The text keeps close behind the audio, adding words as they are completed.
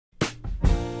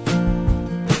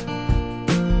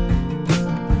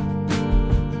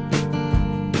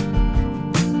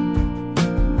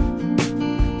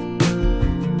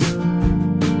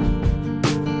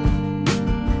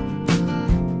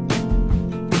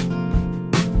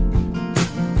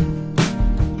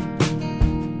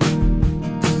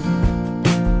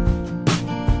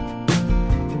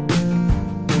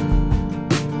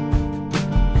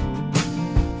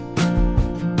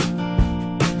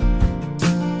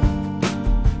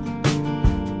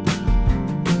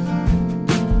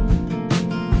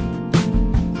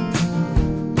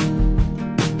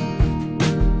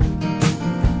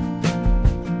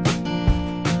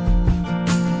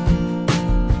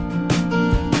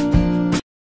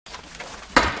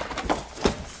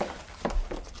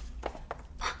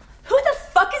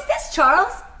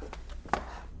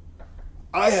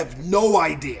have no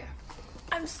idea.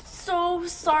 I'm so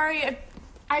sorry.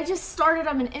 I just started.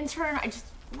 I'm an intern. I just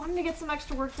wanted to get some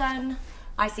extra work done.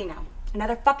 I see now.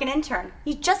 Another fucking intern.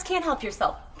 You just can't help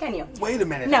yourself, can you? Wait a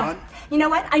minute, No. hon. You know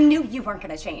what? I knew you weren't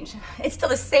gonna change. It's still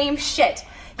the same shit.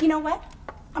 You know what?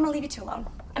 I'm gonna leave you two alone.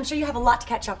 I'm sure you have a lot to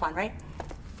catch up on, right?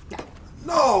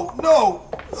 No, no.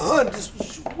 Hon,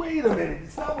 just wait a minute.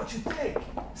 It's not what you think.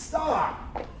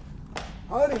 Stop.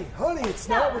 Honey, it's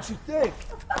not what you think.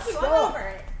 Fuck you, Stop. I'm over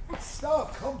it.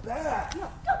 Stop, come back. No,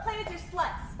 don't play with your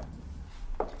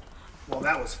sluts. Well,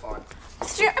 that was fun.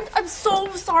 Sister, I'm so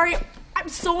sorry. I'm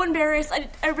so embarrassed. I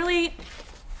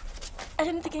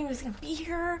didn't think anyone was gonna be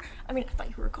here. I mean, I thought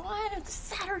you were gone. It's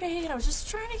Saturday, and I was just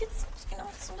trying to get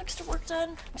some extra work done.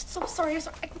 I'm so sorry.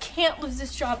 I can't lose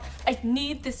this job. I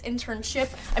need this internship.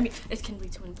 I mean, it can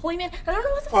lead to employment. I don't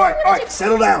know what the fuck I'm gonna do. All right,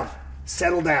 settle down.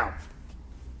 Settle down.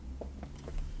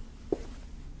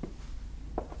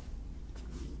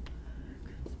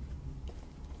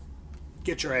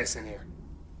 Get your ass in here.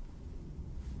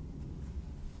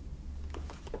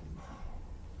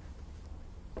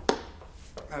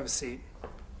 Have a seat.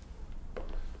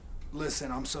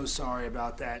 Listen, I'm so sorry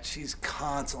about that. She's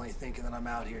constantly thinking that I'm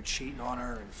out here cheating on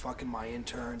her and fucking my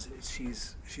interns.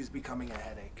 She's becoming a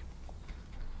headache.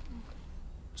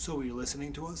 So, were you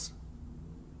listening to us?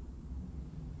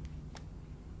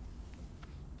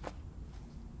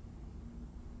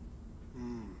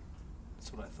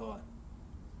 That's what I thought.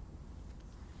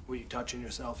 Were you touching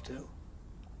yourself too?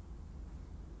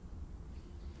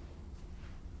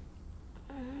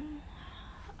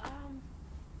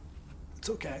 It's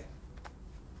okay.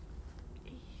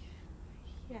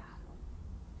 Yeah.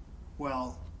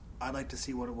 Well, I'd like to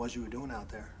see what it was you were doing out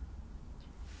there.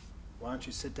 Why don't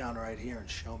you sit down right here and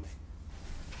show me?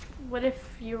 What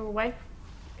if your wife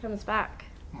comes back?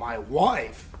 My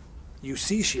wife? You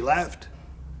see, she left.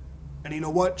 And you know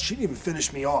what? She didn't even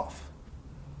finish me off.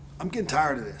 I'm getting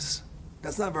tired of this.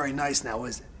 That's not very nice now,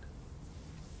 is it?